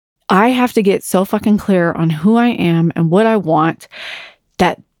I have to get so fucking clear on who I am and what I want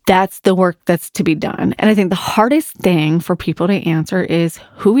that's the work that's to be done. And I think the hardest thing for people to answer is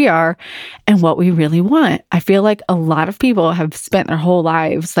who we are and what we really want. I feel like a lot of people have spent their whole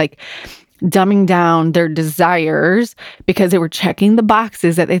lives like dumbing down their desires because they were checking the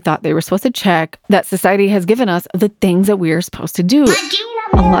boxes that they thought they were supposed to check, that society has given us the things that we are supposed to do.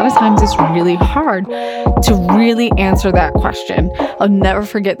 A lot of times it's really hard to really answer that question. I'll never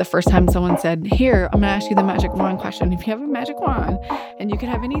forget the first time someone said, here, I'm going to ask you the magic wand question. If you have a magic wand and you could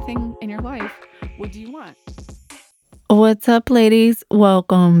have anything in your life, what do you want? What's up, ladies?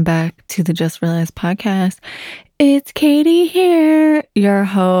 Welcome back to the Just Realized podcast. It's Katie here, your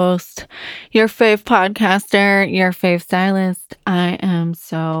host, your fave podcaster, your fave stylist. I am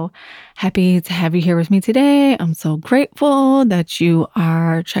so happy to have you here with me today. I'm so grateful that you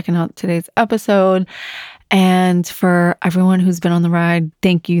are checking out today's episode. And for everyone who's been on the ride,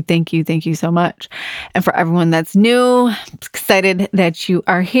 thank you so much. And for everyone that's new, I'm excited that you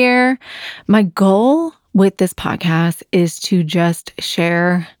are here. My goal with this podcast is to just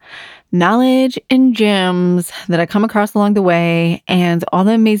share knowledge and gems that I come across along the way and all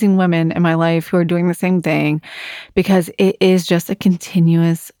the amazing women in my life who are doing the same thing, because it is just a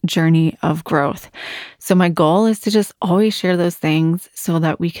continuous journey of growth. So my goal is to just always share those things so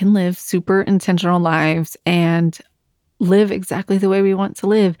that we can live super intentional lives and live exactly the way we want to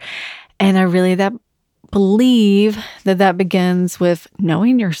live. And I really believe that begins with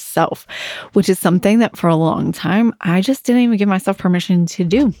knowing yourself, which is something that for a long time, I just didn't even give myself permission to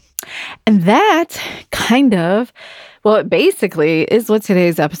do. And that it basically is what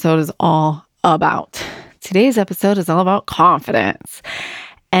today's episode is all about. Today's episode is all about confidence.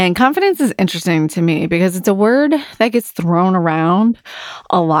 And confidence is interesting to me because it's a word that gets thrown around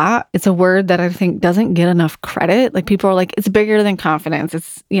a lot. It's a word that I think doesn't get enough credit. Like people are like, it's bigger than confidence.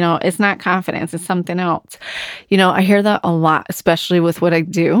 It's not confidence. It's something else. I hear that a lot, especially with what I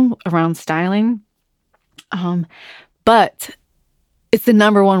do around styling. But it's the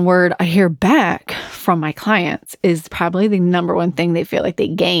number one word I hear back from my clients is probably the number one thing they feel like they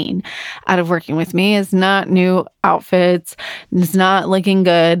gain out of working with me is not new outfits. It's not looking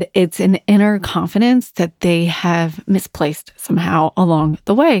good. It's an inner confidence that they have misplaced somehow along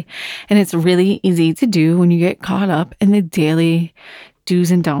the way. And it's really easy to do when you get caught up in the daily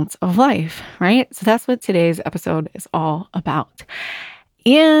do's and don'ts of life, right? So that's what today's episode is all about.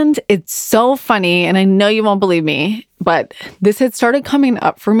 And it's so funny, and I know you won't believe me, but this had started coming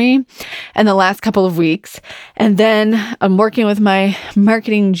up for me in the last couple of weeks. And then I'm working with my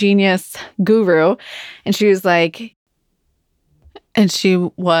marketing genius guru, and she was like,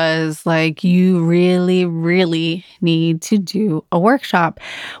 you really, really need to do a workshop.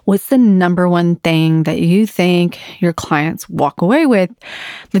 What's the number one thing that you think your clients walk away with,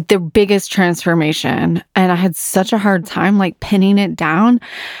 like their biggest transformation? And I had such a hard time pinning it down,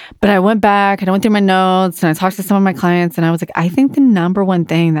 but I went back and I went through my notes and I talked to some of my clients and I was like, I think the number one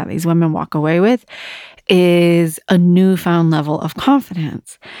thing that these women walk away with is a newfound level of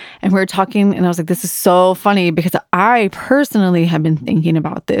confidence. And we were talking and I was like, this is so funny because I personally have been thinking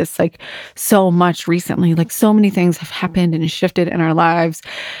about this so much recently. So many things have happened and shifted in our lives,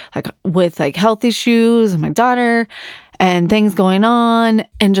 with health issues and my daughter and things going on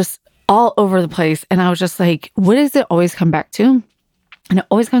and just all over the place. And I was just like, what does it always come back to? And it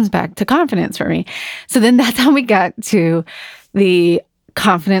always comes back to confidence for me. So then that's how we got to the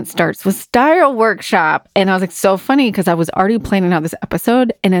Confidence Starts with Style workshop. And I was like, so funny because I was already planning out this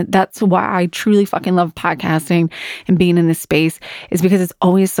episode. And that's why I truly fucking love podcasting and being in this space is because it's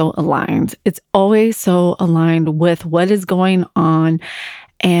always so aligned. It's always so aligned with what is going on.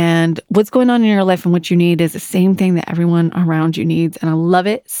 And what's going on in your life and what you need is the same thing that everyone around you needs. And I love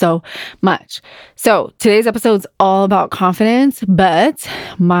it so much. So today's episode is all about confidence, but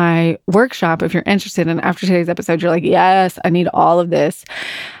my workshop, if you're interested in after today's episode, you're like, yes, I need all of this.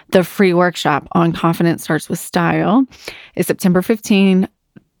 The free workshop on Confidence Starts with Style is September 15th.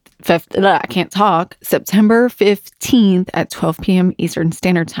 September 15th at 12 p.m. Eastern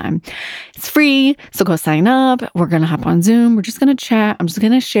Standard Time. It's free, so go sign up. We're going to hop on Zoom. We're just going to chat. I'm just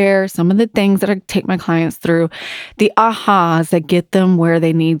going to share some of the things that I take my clients through, the ahas that get them where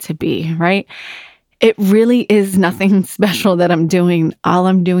they need to be, right? It really is nothing special that I'm doing. All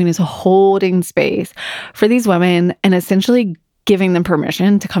I'm doing is holding space for these women and essentially giving them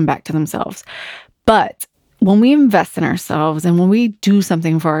permission to come back to themselves. But when we invest in ourselves and when we do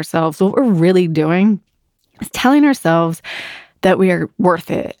something for ourselves, what we're really doing is telling ourselves that we are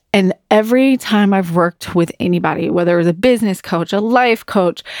worth it. And every time I've worked with anybody, whether it was a business coach, a life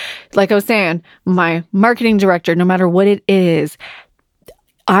coach, like I was saying, my marketing director, no matter what it is,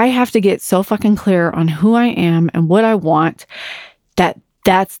 I have to get so fucking clear on who I am and what I want that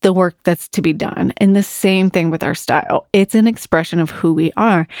that's the work that's to be done. And the same thing with our style. It's an expression of who we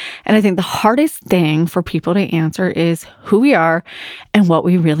are. And I think the hardest thing for people to answer is who we are and what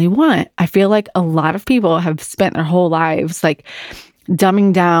we really want. I feel like a lot of people have spent their whole lives like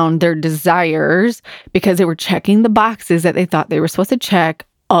dumbing down their desires because they were checking the boxes that they thought they were supposed to check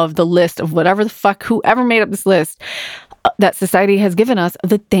of the list of whatever the fuck, whoever made up this list that society has given us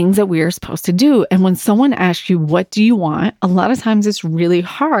of the things that we are supposed to do. And when someone asks you, what do you want? A lot of times it's really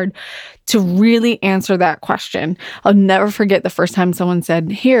hard to really answer that question. I'll never forget the first time someone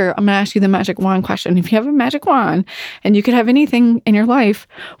said, here, I'm going to ask you the magic wand question. If you have a magic wand and you could have anything in your life,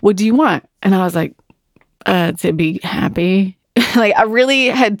 what do you want? And I was like, to be happy. Like, I really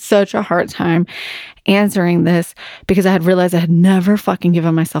had such a hard time answering this because I had realized I had never fucking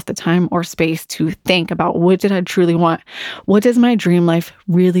given myself the time or space to think about what did I truly want? What does my dream life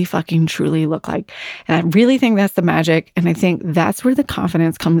really fucking truly look like? And I really think that's the magic. And I think that's where the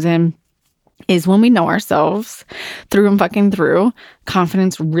confidence comes in, is when we know ourselves through and fucking through,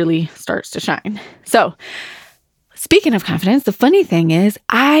 confidence really starts to shine. So speaking of confidence, the funny thing is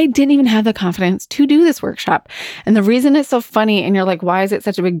I didn't even have the confidence to do this workshop. And the reason it's so funny, and you're like, why is it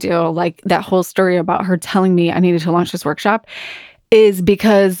such a big deal? Like that whole story about her telling me I needed to launch this workshop is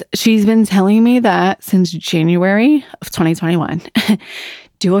because she's been telling me that since January of 2021.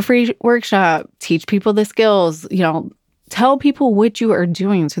 Do a free workshop, teach people the skills, tell people what you are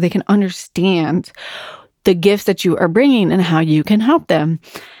doing so they can understand the gifts that you are bringing and how you can help them.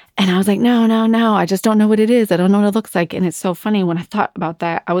 And I was like, no, I just don't know what it is. I don't know what it looks like. And it's so funny when I thought about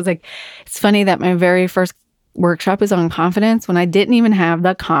that. I was like, it's funny that my very first workshop is on confidence when I didn't even have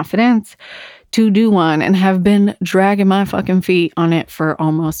the confidence to do one and have been dragging my fucking feet on it for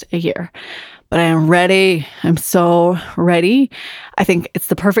almost a year. But I am ready. I'm so ready. I think it's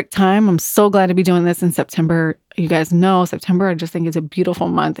the perfect time. I'm so glad to be doing this in September. You guys know September, I just think it's a beautiful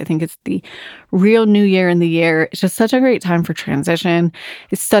month. I think it's the real new year in the year. It's just such a great time for transition.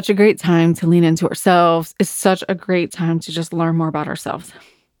 It's such a great time to lean into ourselves. It's such a great time to just learn more about ourselves.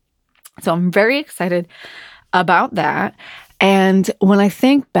 So I'm very excited about that. And when I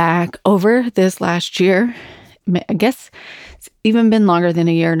think back over this last year, I guess it's even been longer than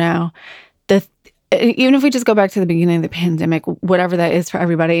a year now, even if we just go back to the beginning of the pandemic, whatever that is for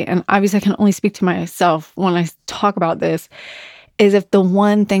everybody, and obviously I can only speak to myself when I talk about this, is if the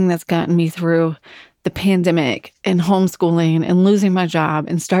one thing that's gotten me through the pandemic and homeschooling and losing my job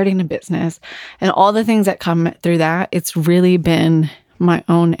and starting a business and all the things that come through that, it's really been my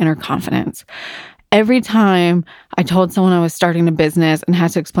own inner confidence. Every time I told someone I was starting a business and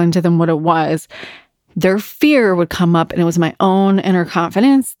had to explain to them what it was, their fear would come up, and it was my own inner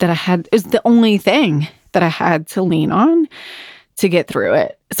confidence that I had. It was the only thing that I had to lean on to get through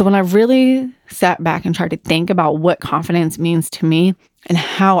it. So when I really sat back and tried to think about what confidence means to me and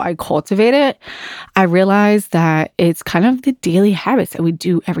how I cultivate it, I realized that it's kind of the daily habits that we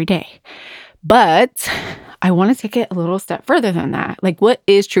do every day. But I want to take it a little step further than that. Like, what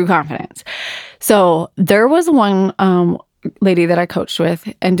is true confidence? So there was one lady that I coached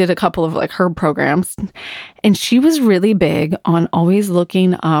with and did a couple of like her programs. And she was really big on always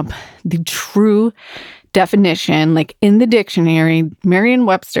looking up the true definition, like in the dictionary,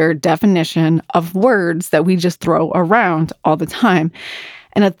 Merriam-Webster definition of words that we just throw around all the time.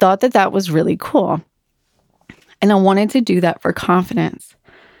 And I thought that that was really cool. And I wanted to do that for confidence.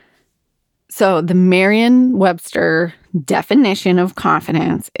 So the Merriam-Webster definition of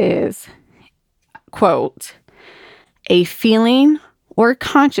confidence is, quote, a feeling or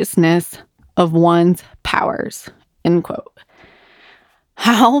consciousness of one's powers, end quote.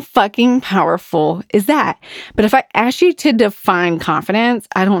 How fucking powerful is that? But if I ask you to define confidence,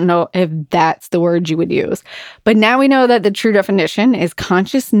 I don't know if that's the word you would use. But now we know that the true definition is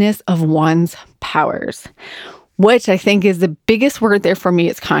consciousness of one's powers, which I think is the biggest word there for me.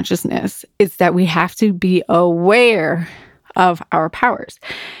 It's consciousness. It's that we have to be aware of our powers.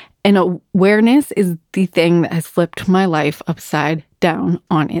 And awareness is the thing that has flipped my life upside down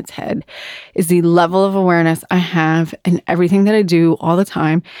on its head, is the level of awareness I have in everything that I do all the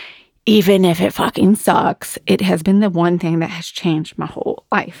time. Even if it fucking sucks, it has been the one thing that has changed my whole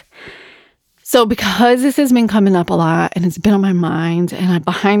life. So because this has been coming up a lot and it's been on my mind and I'm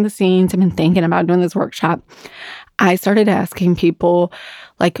behind the scenes, I've been thinking about doing this workshop, I started asking people,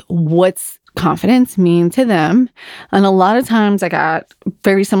 like, what's confidence mean to them? And a lot of times I got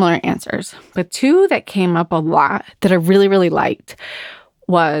very similar answers. But two that came up a lot that I really, really liked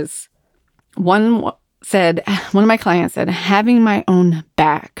was one of my clients said, having my own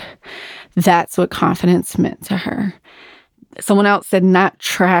back. That's what confidence meant to her. Someone else said, not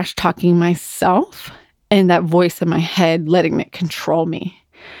trash talking myself and that voice in my head, letting it control me.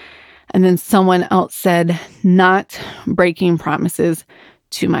 And then someone else said, not breaking promises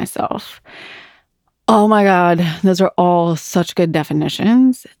to myself. Oh my God, those are all such good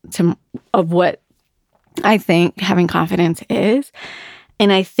definitions of what I think having confidence is.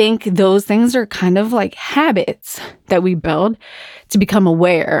 And I think those things are kind of like habits that we build to become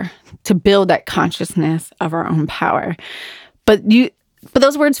aware, to build that consciousness of our own power. But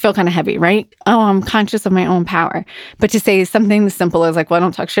those words feel kind of heavy, right? Oh, I'm conscious of my own power. But to say something as simple as like, well, I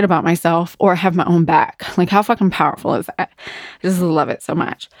don't talk shit about myself or have my own back. Like, how fucking powerful is that? I just love it so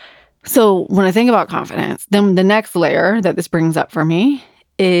much. So when I think about confidence, then the next layer that this brings up for me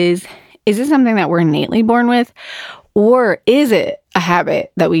is it something that we're innately born with? Or is it a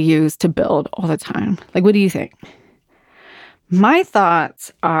habit that we use to build all the time? Like, what do you think? My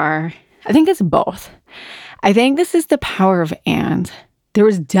thoughts are, I think it's both. I think this is the power of and. There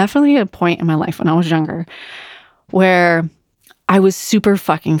was definitely a point in my life when I was younger where I was super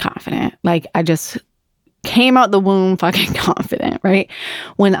fucking confident. Like, I just came out the womb fucking confident, right?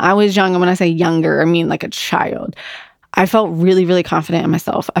 When I was young, and when I say younger, I mean like a child, I felt really, really confident in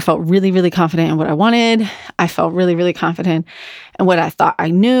myself. I felt really, really confident in what I wanted. I felt really, really confident in what I thought I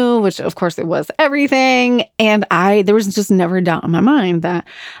knew, which of course it was everything. And there was just never a doubt in my mind that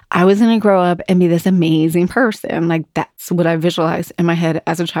I was going to grow up and be this amazing person. Like, that's what I visualized in my head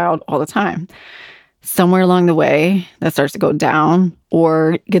as a child all the time. Somewhere along the way, that starts to go down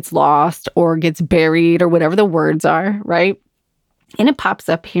or gets lost or gets buried or whatever the words are, right? And it pops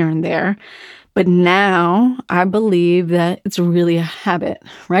up here and there. But now I believe that it's really a habit,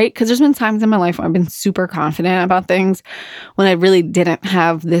 right? Because there's been times in my life when I've been super confident about things when I really didn't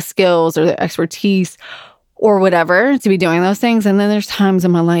have the skills or the expertise or whatever to be doing those things. And then there's times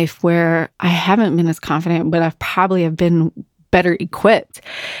in my life where I haven't been as confident, but I probably have been better equipped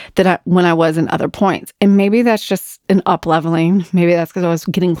when I was in other points. And maybe that's just an up-leveling. Maybe that's because I was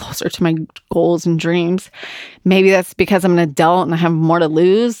getting closer to my goals and dreams. Maybe that's because I'm an adult and I have more to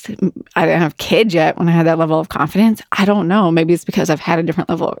lose. I didn't have kids yet when I had that level of confidence. I don't know. Maybe it's because I've had a different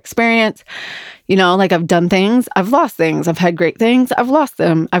level of experience. You know, like, I've done things, I've lost things. I've had great things, I've lost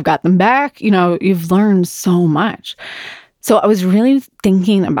them. I've got them back. You know, you've learned so much. So I was really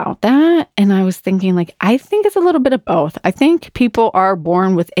thinking about that. And I was thinking, like, I think it's a little bit of both. I think people are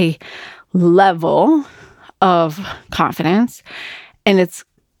born with a level of confidence, and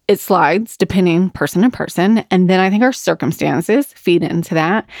it slides depending person to person. And then I think our circumstances feed into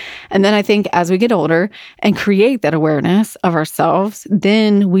that. And then I think as we get older and create that awareness of ourselves,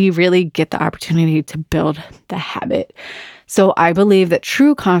 then we really get the opportunity to build the habit. So I believe that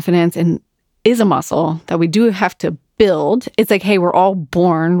true confidence is a muscle that we do have to build. It's like, hey, we're all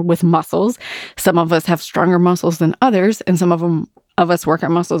born with muscles. Some of us have stronger muscles than others, and some of us work our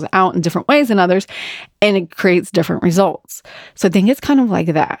muscles out in different ways than others, and it creates different results. So I think it's kind of like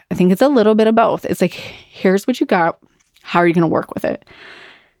that. I think it's a little bit of both. It's like, here's what you got. How are you going to work with it?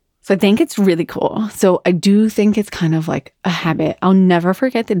 So I think it's really cool. So I do think it's kind of like a habit. I'll never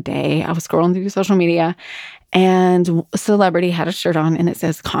forget the day I was scrolling through social media and a celebrity had a shirt on and it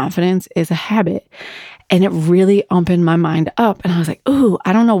says, confidence is a habit. And it really opened my mind up. And I was like, ooh,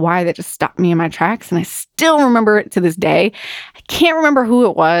 I don't know why that just stopped me in my tracks. And I still remember it to this day. I can't remember who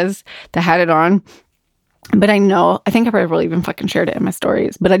it was that had it on. But I think I probably even fucking shared it in my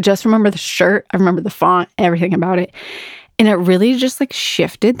stories. But I just remember the shirt. I remember the font, everything about it. And it really just like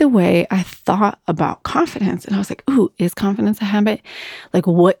shifted the way I thought about confidence. And I was like, ooh, is confidence a habit? Like,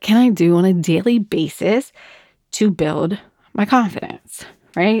 what can I do on a daily basis to build my confidence?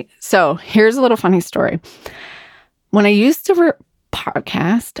 Right? So here's a little funny story. When I used to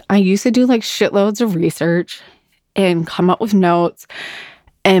podcast, I used to do like shitloads of research and come up with notes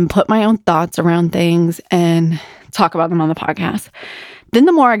and put my own thoughts around things and talk about them on the podcast. Then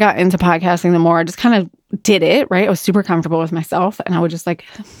the more I got into podcasting, the more I just kind of did it, right? I was super comfortable with myself and I would just like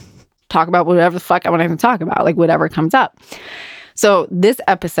talk about whatever the fuck I wanted to talk about, like whatever comes up. So this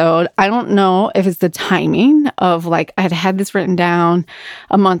episode, I don't know if it's the timing of like, I had this written down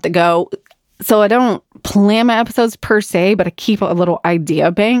a month ago. So I don't plan my episodes per se, but I keep a little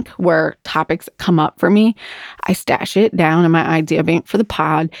idea bank where topics come up for me. I stash it down in my idea bank for the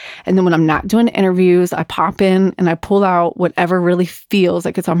pod. And then when I'm not doing interviews, I pop in and I pull out whatever really feels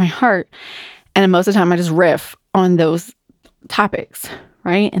like it's on my heart. And most of the time I just riff on those topics,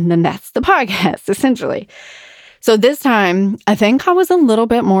 right? And then that's the podcast, essentially. So this time, I think I was a little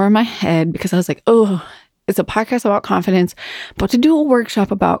bit more in my head because I was like, oh, it's a podcast about confidence, but to do a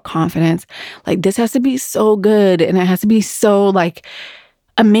workshop about confidence, like this has to be so good and it has to be so like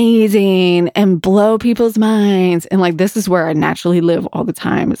amazing and blow people's minds. And like, this is where I naturally live all the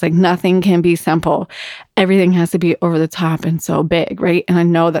time. It's like nothing can be simple. Everything has to be over the top and so big, right? And I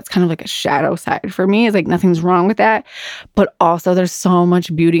know that's kind of like a shadow side for me. It's like nothing's wrong with that. But also there's so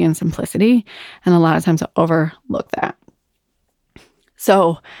much beauty and simplicity. And a lot of times I overlook that.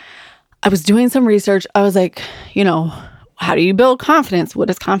 So I was doing some research. I was like, how do you build confidence? What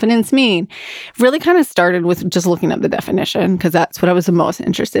does confidence mean? Really kind of started with just looking up the definition, because that's what I was the most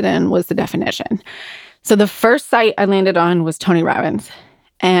interested in, was the definition. So the first site I landed on was Tony Robbins.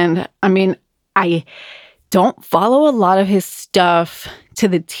 And I mean, I don't follow a lot of his stuff to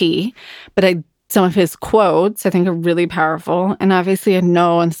the T, but some of his quotes I think are really powerful. And obviously I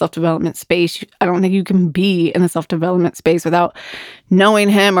know in the self-development space, I don't think you can be in the self-development space without knowing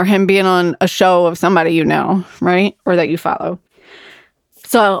him or him being on a show of somebody you know, right? Or that you follow.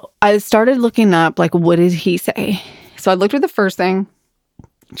 So I started looking up, like, what did he say? So I looked at the first thing,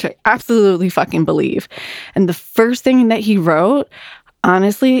 which I absolutely fucking believe. And the first thing that he wrote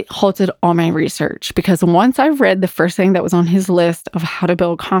honestly halted all my research, because once I read the first thing that was on his list of how to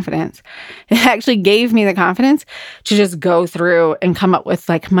build confidence, it actually gave me the confidence to just go through and come up with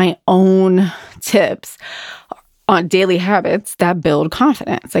like my own tips on daily habits that build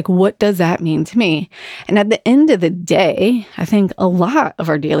confidence. Like, what does that mean to me? And at the end of the day, I think a lot of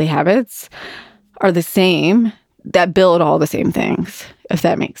our daily habits are the same, that build all the same things, if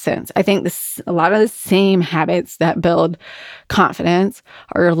that makes sense. I think a lot of the same habits that build confidence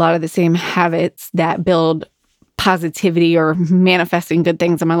are a lot of the same habits that build positivity or manifesting good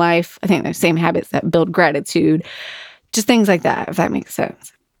things in my life. I think the same habits that build gratitude, just things like that, if that makes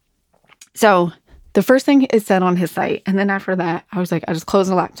sense. So the first thing is said on his site. And then after that, I was like, I just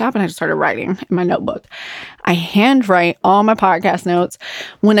closed the laptop and I just started writing in my notebook. I handwrite all my podcast notes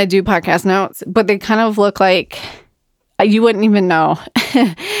when I do podcast notes, but they kind of look like you wouldn't even know,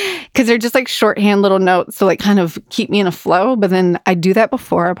 because they're just like shorthand little notes to like kind of keep me in a flow. But then I do that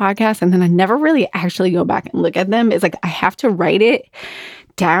before a podcast, and then I never really actually go back and look at them. It's like I have to write it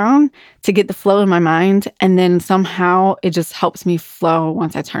down to get the flow in my mind, and then somehow it just helps me flow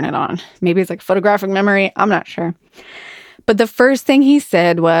once I turn it on. Maybe it's like photographic memory. I'm not sure. But the first thing he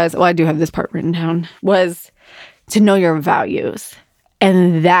said was, I do have this part written down, was to know your values.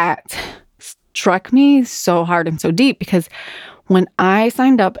 And that struck me so hard and so deep, because when I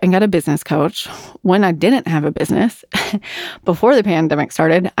signed up and got a business coach, when I didn't have a business, before the pandemic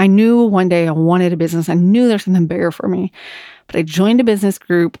started, I knew one day I wanted a business. I knew there's something bigger for me. But I joined a business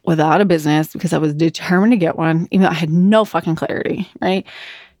group without a business because I was determined to get one, even though I had no fucking clarity, right?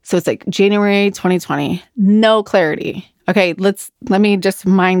 So it's like January 2020, no clarity. Okay, let me just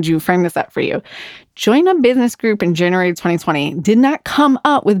frame this up for you. Join a business group in January 2020. Did not come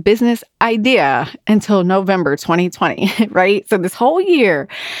up with business idea until November 2020, right? So this whole year,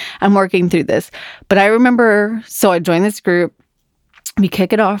 I'm working through this. But I remember, so I joined this group. We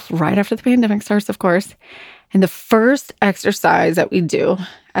kick it off right after the pandemic starts, of course. And the first exercise that we do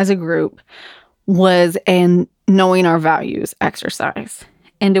as a group was a knowing our values exercise.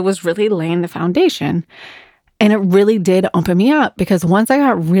 And it was really laying the foundation. And it really did open me up, because once I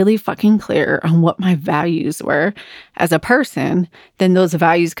got really fucking clear on what my values were as a person, then those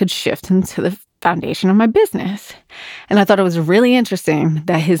values could shift into the foundation of my business. And I thought it was really interesting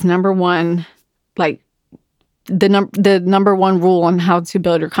that his number one, like the number one rule on how to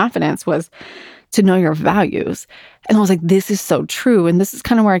build your confidence was to know your values. And I was like, this is so true. And this is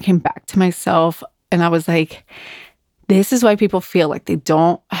kind of where I came back to myself. And I was like, this is why people feel like they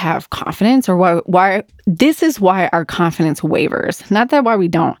don't have confidence, or why this is why our confidence wavers. Not that why we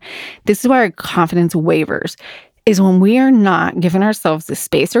don't. This is why our confidence wavers, is when we are not giving ourselves the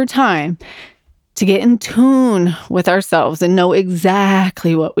space or time to get in tune with ourselves and know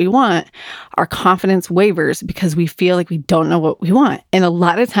exactly what we want. Our confidence wavers because we feel like we don't know what we want. And a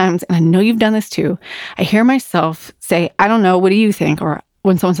lot of times, and I know you've done this too, I hear myself say, I don't know, what do you think? Or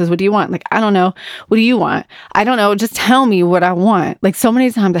when someone says, what do you want? Like, I don't know. What do you want? I don't know. Just tell me what I want. Like, so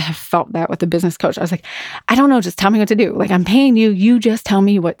many times I have felt that with a business coach. I was like, I don't know. Just tell me what to do. Like, I'm paying you. You just tell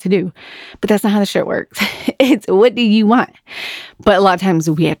me what to do. But that's not how the shit works. It's, what do you want? But a lot of times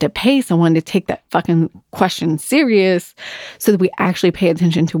we have to pay someone to take that fucking question serious so that we actually pay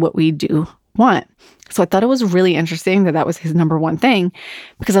attention to what we do want. So I thought it was really interesting that was his number one thing,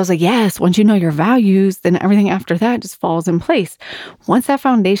 because I was like, yes, once you know your values, then everything after that just falls in place. Once that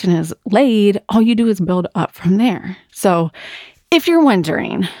foundation is laid, all you do is build up from there. So if you're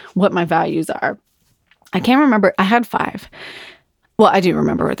wondering what my values are, I can't remember. I had 5. Well, I do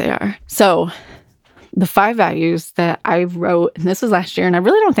remember what they are. So the 5 values that I wrote, and this was last year, and I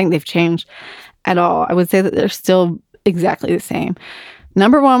really don't think they've changed at all. I would say that they're still exactly the same.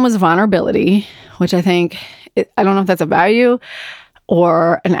 Number one was vulnerability, which I think, I don't know if that's a value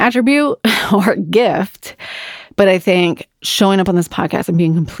or an attribute or a gift, but I think showing up on this podcast and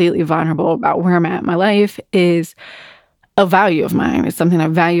being completely vulnerable about where I'm at in my life is a value of mine. It's something I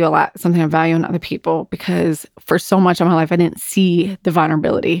value a lot, something I value in other people, because for so much of my life, I didn't see the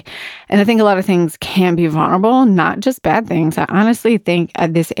vulnerability. And I think a lot of things can be vulnerable, not just bad things. I honestly think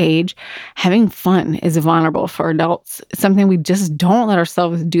at this age, having fun is vulnerable for adults. It's something we just don't let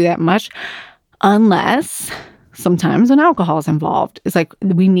ourselves do that much unless sometimes when alcohol is involved. It's like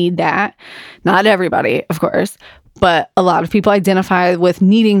we need that. Not everybody, of course, but a lot of people identify with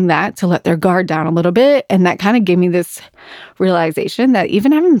needing that to let their guard down a little bit. And that kind of gave me this realization that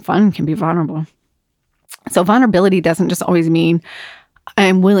even having fun can be vulnerable. So vulnerability doesn't just always mean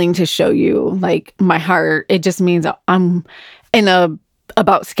I'm willing to show you like my heart. It just means I'm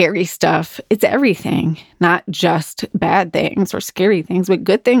about scary stuff. It's everything, not just bad things or scary things, but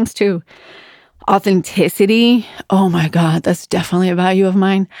good things too. Authenticity. Oh my God, that's definitely a value of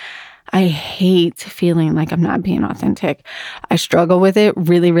mine. I hate feeling like I'm not being authentic. I struggle with it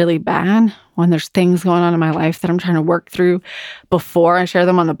really, really bad when there's things going on in my life that I'm trying to work through before I share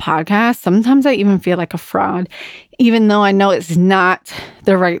them on the podcast. Sometimes I even feel like a fraud, even though I know it's not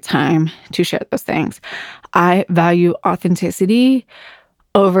the right time to share those things. I value authenticity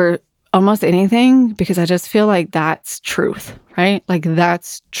over almost anything because I just feel like that's truth, right? Like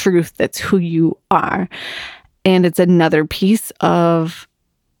that's truth. That's who you are. And it's another piece of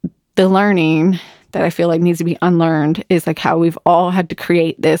the learning that I feel like needs to be unlearned is like how we've all had to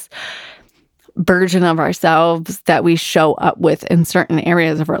create this version of ourselves that we show up with in certain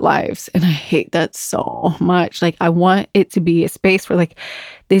areas of our lives. And I hate that so much. Like I want it to be a space where like,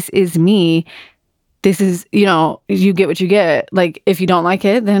 this is me. This is, you get what you get. Like, if you don't like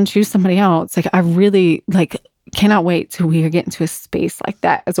it, then choose somebody else. Like, I really cannot wait till we get into a space like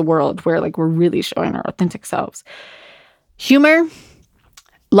that as a world where like we're really showing our authentic selves. Humor,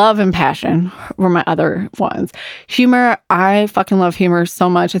 love, and passion were my other ones. Humor, I fucking love humor so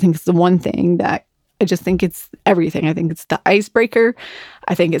much. I think it's the one thing that I just think it's everything. I think it's the icebreaker.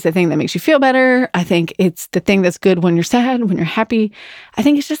 I think it's the thing that makes you feel better. I think it's the thing that's good when you're sad, when you're happy. I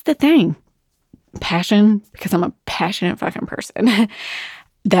think it's just the thing. Passion, because I'm a passionate fucking person.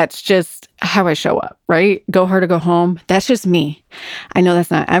 That's just how I show up, right? Go hard or go home. That's just me. I know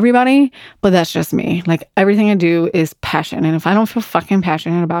that's not everybody, but that's just me. Like everything I do is passion. And if I don't feel fucking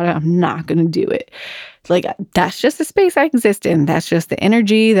passionate about it, I'm not going to do it. Like that's just the space I exist in. That's just the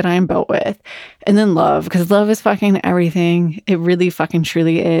energy that I'm built with. And then love, because love is fucking everything. It really fucking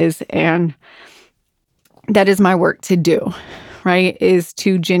truly is. And that is my work to do. Right, is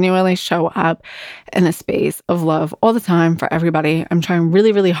to genuinely show up in a space of love all the time for everybody. I'm trying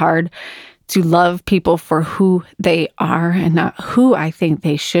really, really hard to love people for who they are and not who I think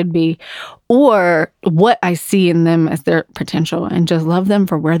they should be or what I see in them as their potential, and just love them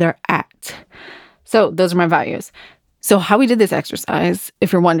for where they're at. So those are my values. So how we did this exercise,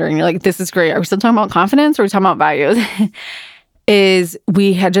 if you're wondering, you're like, this is great. Are we still talking about confidence or are we talking about values? Is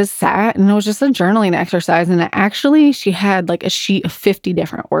we had just sat and it was just a journaling exercise. And actually she had like a sheet of 50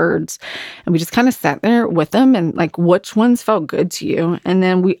 different words. And we just kind of sat there with them and like, which ones felt good to you? And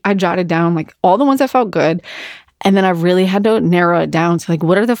then I jotted down like all the ones that felt good. And then I really had to narrow it down to like,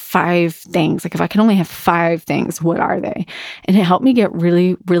 what are the 5 things? Like if I can only have 5 things, what are they? And it helped me get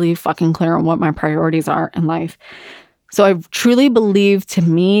really, really fucking clear on what my priorities are in life. So I truly believe, to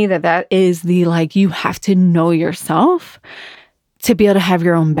me, that is the like, you have to know yourself to be able to have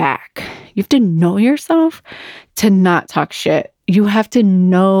your own back. You have to know yourself to not talk shit. You have to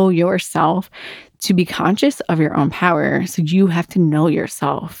know yourself to be conscious of your own power. So you have to know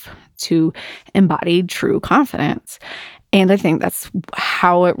yourself to embody true confidence. And I think that's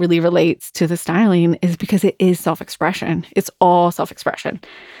how it really relates to the styling, is because it is self-expression. It's all self-expression.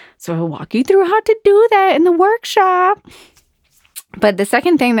 So I'll walk you through how to do that in the workshop. But the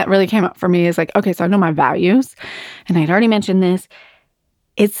second thing that really came up for me is like, okay, so I know my values, and I'd already mentioned this.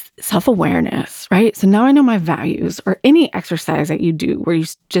 It's self-awareness, right? So now I know my values, or any exercise that you do where you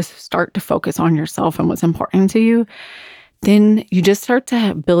just start to focus on yourself and what's important to you, then you just start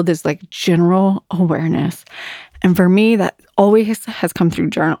to build this like general awareness. And for me, that always has come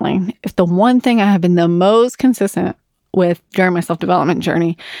through journaling. If the one thing I have been the most consistent with during my self-development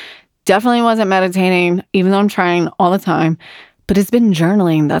journey definitely wasn't meditating, even though I'm trying all the time, but it's been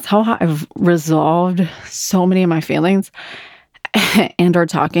journaling. That's how I've resolved so many of my feelings and or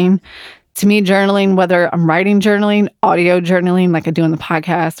talking. To me, journaling, whether I'm writing journaling, audio journaling, like I do in the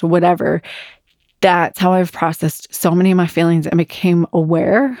podcast, or whatever, that's how I've processed so many of my feelings and became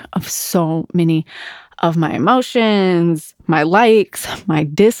aware of so many of my emotions, my likes, my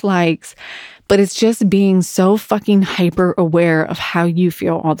dislikes. But it's just being so fucking hyper aware of how you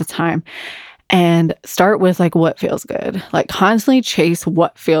feel all the time. And start with like what feels good. Like constantly chase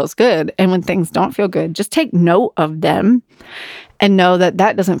what feels good. And when things don't feel good, just take note of them and know that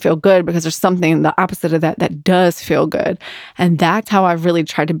that doesn't feel good because there's something the opposite of that that does feel good. And that's how I've really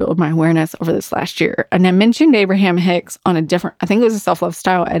tried to build my awareness over this last year. And I mentioned Abraham Hicks on a different, I think it was a self-love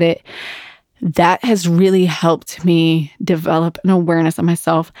style edit. That has really helped me develop an awareness of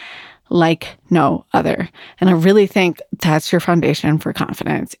myself like no other. And I really think that's your foundation for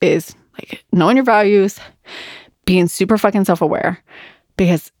confidence, is like knowing your values, being super fucking self-aware.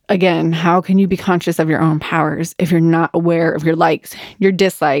 Because again, how can you be conscious of your own powers if you're not aware of your likes, your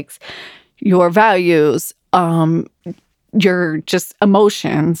dislikes, your values, your just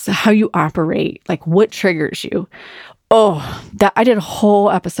emotions, how you operate, like what triggers you? Oh, that I did a whole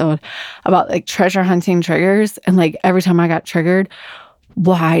episode about like treasure hunting triggers. And like every time I got triggered,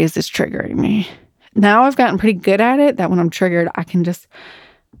 why is this triggering me? Now I've gotten pretty good at it that when I'm triggered, I can just,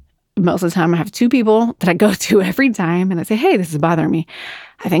 most of the time I have 2 people that I go to every time and I say, hey, this is bothering me.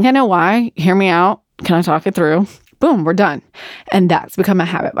 I think I know why. Hear me out. Can I talk it through? Boom, we're done. And that's become a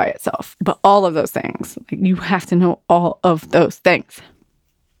habit by itself. But all of those things, like you have to know all of those things.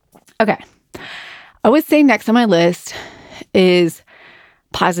 Okay. I would say next on my list is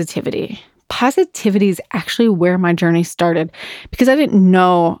positivity. Positivity is actually where my journey started because I didn't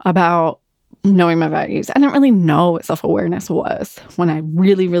know about knowing my values. I didn't really know what self-awareness was when I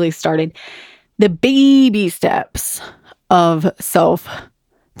really, really started the baby steps of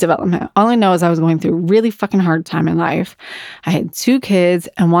self-development. All I know is I was going through a really fucking hard time in life. I had 2 kids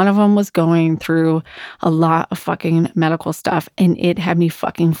and one of them was going through a lot of fucking medical stuff and it had me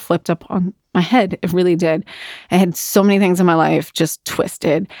fucking flipped up on my head. It really did. I had so many things in my life just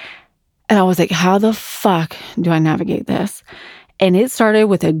twisted. And I was like, how the fuck do I navigate this? And it started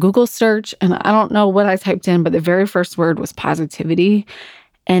with a Google search. And I don't know what I typed in, but the very first word was positivity.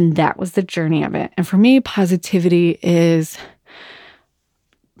 And that was the journey of it. And for me, positivity is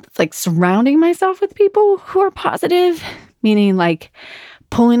like surrounding myself with people who are positive, meaning like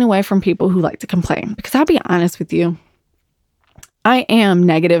pulling away from people who like to complain. Because I'll be honest with you, I am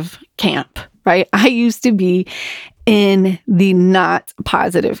negative camp, right? I used to be in the not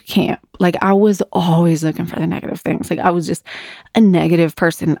positive camp. Like I was always looking for the negative things. Like I was just a negative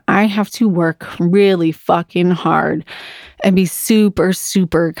person. I have to work really fucking hard and be super,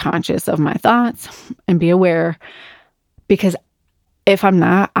 super conscious of my thoughts and be aware, because if I'm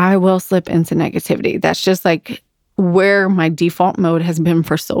not, I will slip into negativity. That's just like where my default mode has been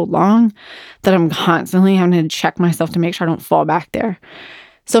for so long that I'm constantly having to check myself to make sure I don't fall back there.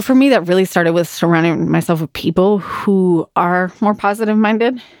 So for me, that really started with surrounding myself with people who are more positive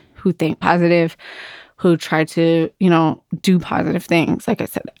minded, who think positive, who try to, do positive things. Like I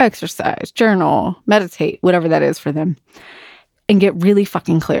said, exercise, journal, meditate, whatever that is for them, and get really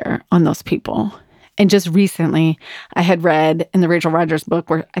fucking clear on those people. And just recently, I had read in the Rachel Rodgers book,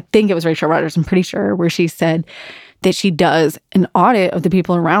 where I think it was Rachel Rodgers, I'm pretty sure, where she said that she does an audit of the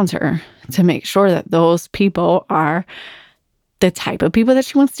people around her to make sure that those people are the type of people that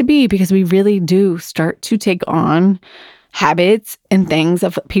she wants to be, because we really do start to take on habits and things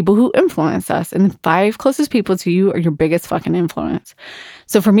of people who influence us. And the 5 closest people to you are your biggest fucking influence.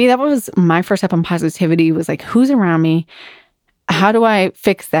 So for me, that was my first step on positivity, was like, who's around me? How do I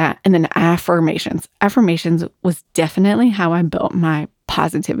fix that? And then affirmations. Affirmations was definitely how I built my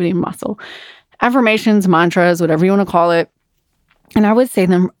positivity muscle. Affirmations, mantras, whatever you want to call it. And I would say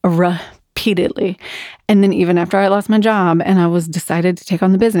them repeatedly. And then even after I lost my job and I was decided to take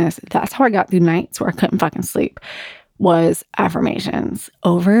on the business, that's how I got through nights where I couldn't fucking sleep, was affirmations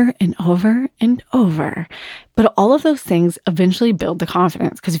over and over and over. But all of those things eventually build the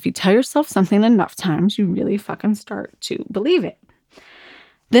confidence, because if you tell yourself something enough times, you really fucking start to believe it.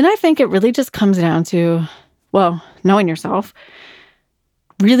 Then I think it really just comes down to, knowing yourself,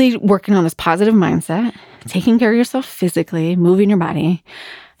 really working on this positive mindset, taking care of yourself physically, moving your body.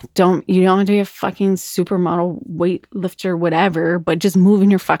 You don't have to be a fucking supermodel, weightlifter, whatever, but just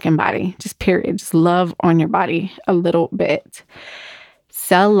moving your fucking body. Just period. Just love on your body a little bit.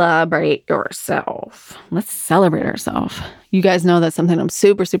 Celebrate yourself. Let's celebrate ourselves. You guys know that's something I'm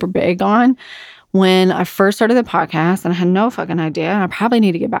super, super big on. When I first started the podcast, and I had no fucking idea, I probably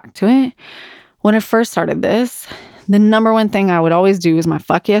need to get back to it. When I first started this, the number one thing I would always do is my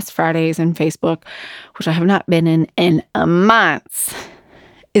Fuck Yes Fridays in Facebook, which I have not been in a month.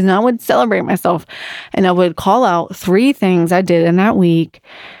 And I would celebrate myself, and I would call out 3 things I did in that week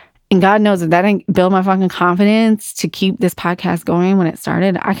And God knows if that didn't build my fucking confidence to keep this podcast going when it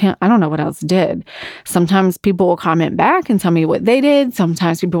started, I don't know what else did. Sometimes people will comment back and tell me what they did.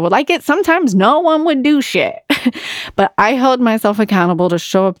 Sometimes people would like it. Sometimes no one would do shit. But I held myself accountable to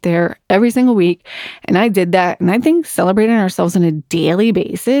show up there every single week. And I did that. And I think celebrating ourselves on a daily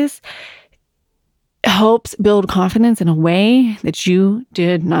basis helps build confidence in a way that you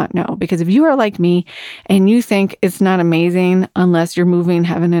did not know. Because if you are like me and you think it's not amazing unless you're moving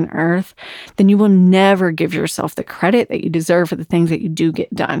heaven and earth, then you will never give yourself the credit that you deserve for the things that you do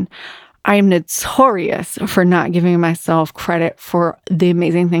get done. I am notorious for not giving myself credit for the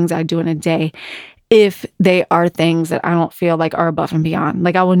amazing things I do in a day if they are things that I don't feel like are above and beyond.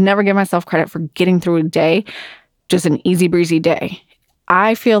 Like, I will never give myself credit for getting through a day, just an easy breezy day.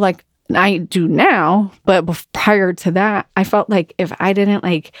 I feel like I do now, but prior to that, I felt like if I didn't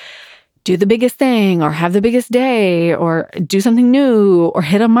like do the biggest thing or have the biggest day or do something new or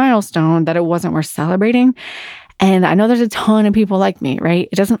hit a milestone, that it wasn't worth celebrating. And I know there's a ton of people like me, right?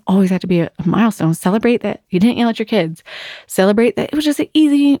 It doesn't always have to be a milestone. Celebrate that you didn't yell at your kids. Celebrate that it was just an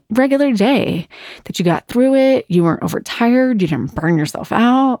easy, regular day, that you got through it. You weren't overtired. You didn't burn yourself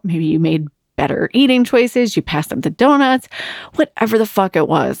out. Maybe you made better eating choices. You passed up the donuts, whatever the fuck it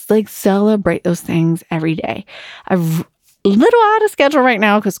was. Like, celebrate those things every day. I'm a little out of schedule right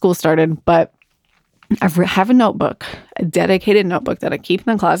now because school started, but I have a notebook, a dedicated notebook that I keep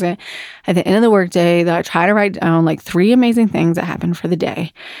in the closet at the end of the workday that I try to write down like 3 amazing things that happened for the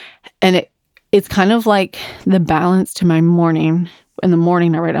day. And it's kind of like the balance to my morning. In the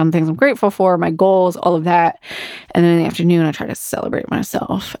morning, I write down things I'm grateful for, my goals, all of that. And then in the afternoon, I try to celebrate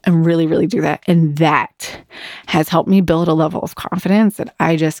myself and really, really do that. And that has helped me build a level of confidence that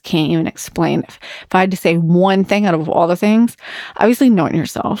I just can't even explain. If I had to say one thing out of all the things, obviously knowing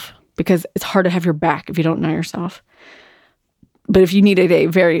yourself, because it's hard to have your back if you don't know yourself. But if you needed a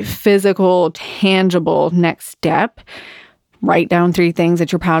very physical, tangible next step, write down 3 things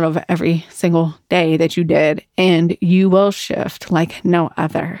that you're proud of every single day that you did, and you will shift like no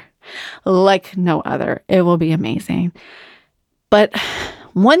other. Like no other. It will be amazing. But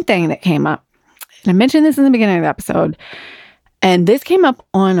one thing that came up, and I mentioned this in the beginning of the episode, and this came up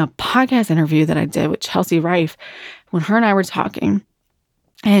on a podcast interview that I did with Chelsea Rife when her and I were talking.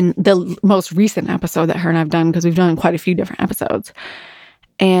 And the most recent episode that her and I've done, because we've done quite a few different episodes.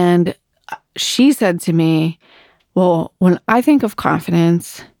 And she said to me, well, when I think of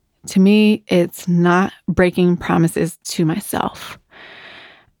confidence, to me, it's not breaking promises to myself.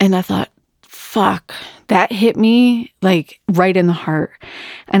 And I thought, fuck, that hit me like right in the heart.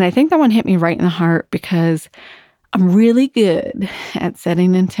 And I think that one hit me right in the heart because I'm really good at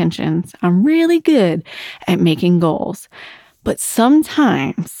setting intentions. I'm really good at making goals. But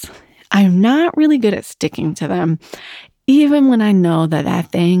sometimes I'm not really good at sticking to them, even when I know that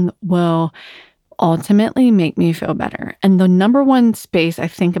that thing will ultimately make me feel better. And the number one space I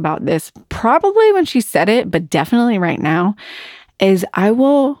think about this, probably when she said it, but definitely right now, is I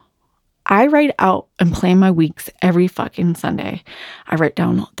write out and plan my weeks every fucking Sunday. I write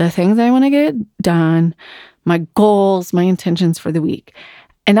down the things I want to get done, my goals, my intentions for the week.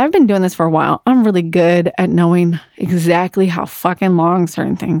 And I've been doing this for a while. I'm really good at knowing exactly how fucking long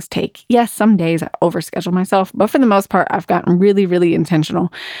certain things take. Yes, some days I overschedule myself, but for the most part, I've gotten really, really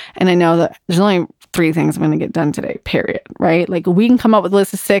intentional. And I know that there's only 3 things I'm going to get done today, period, right? Like, we can come up with a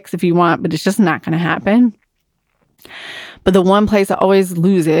list of 6 if you want, but it's just not going to happen. But the one place I always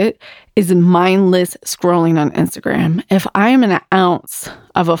lose it is mindless scrolling on Instagram. If I am in an ounce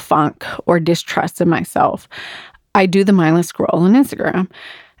of a funk or distrust in myself, I do the mindless scroll on Instagram.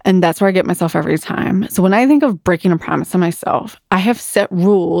 And that's where I get myself every time. So when I think of breaking a promise to myself, I have set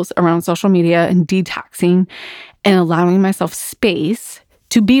rules around social media and detoxing and allowing myself space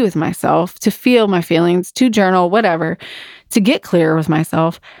to be with myself, to feel my feelings, to journal, whatever, to get clear with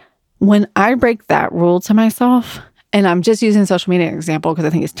myself. When I break that rule to myself, and I'm just using social media as an example because I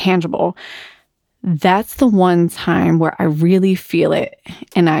think it's tangible, that's the one time where I really feel it.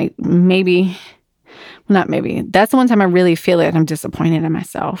 And that's the one time I really feel it and I'm disappointed in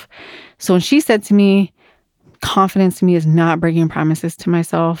myself. So when she said to me, confidence to me is not breaking promises to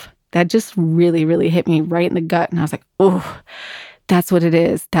myself, that just really, really hit me right in the gut. And I was like, oh, that's what it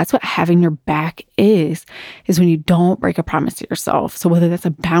is. That's what having your back is when you don't break a promise to yourself. So whether that's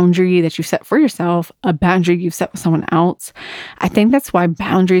a boundary that you set for yourself, a boundary you've set with someone else, I think that's why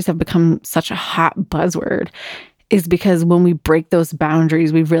boundaries have become such a hot buzzword, is because when we break those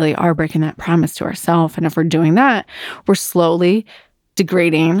boundaries, we really are breaking that promise to ourselves. And if we're doing that, we're slowly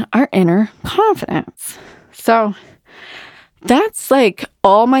degrading our inner confidence. So that's like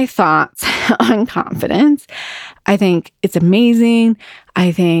all my thoughts on confidence. I think it's amazing.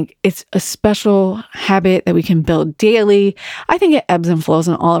 I think it's a special habit that we can build daily. I think it ebbs and flows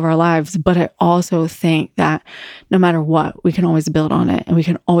in all of our lives, but I also think that no matter what, we can always build on it and we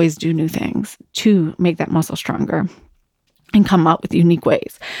can always do new things to make that muscle stronger and come up with unique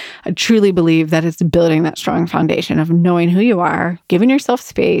ways. I truly believe that it's building that strong foundation of knowing who you are, giving yourself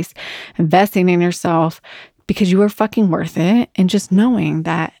space, investing in yourself because you are fucking worth it, and just knowing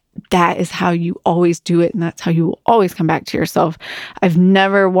that that is how you always do it and that's how you will always come back to yourself. I've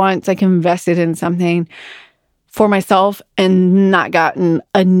never once invested in something for myself and not gotten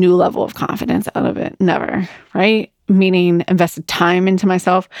a new level of confidence out of it. Never, right? Meaning invested time into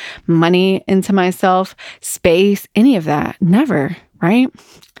myself, money into myself, space, any of that. Never, right?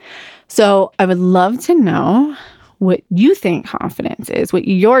 So I would love to know what you think confidence is, what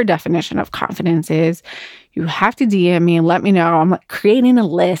your definition of confidence is. You have to DM me and let me know. I'm creating a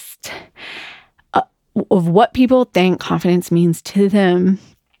list of what people think confidence means to them.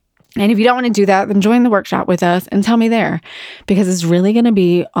 And if you don't want to do that, then join the workshop with us and tell me there, because it's really going to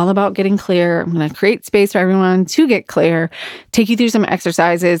be all about getting clear. I'm going to create space for everyone to get clear, take you through some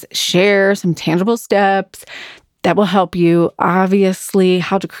exercises, share some tangible steps that will help you. Obviously,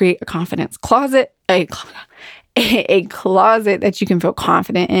 how to create a confidence closet, a closet that you can feel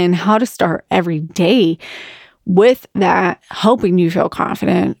confident in, how to start every day with that, helping you feel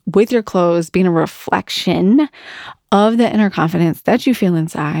confident with your clothes, being a reflection of the inner confidence that you feel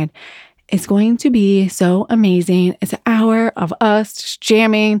inside. It's going to be so amazing. It's an hour of us just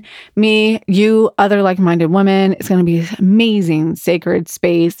jamming, me, you, other like-minded women. It's going to be an amazing, sacred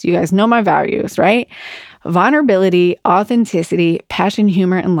space. You guys know my values, right? Vulnerability, authenticity, passion,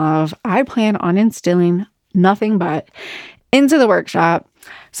 humor, and love. I plan on instilling nothing but into the workshop.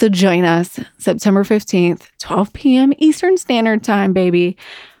 So join us September 15th, 12 p.m. Eastern Standard Time, baby.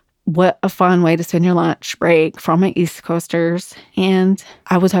 What a fun way to spend your lunch break for all my East Coasters. And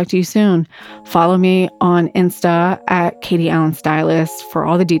I will talk to you soon. Follow me on Insta at Katie Allen Stylist for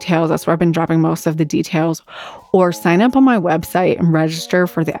all the details. That's where I've been dropping most of the details. Or sign up on my website and register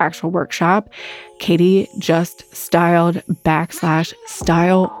for the actual workshop. Katie Just Styled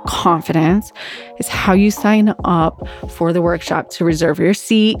 /Style Confidence is how you sign up for the workshop to reserve your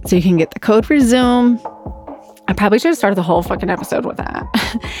seat so you can get the code for Zoom. I probably should have started the whole fucking episode with that.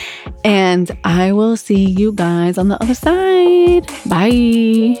 And I will see you guys on the other side.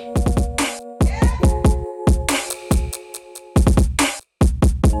 Bye.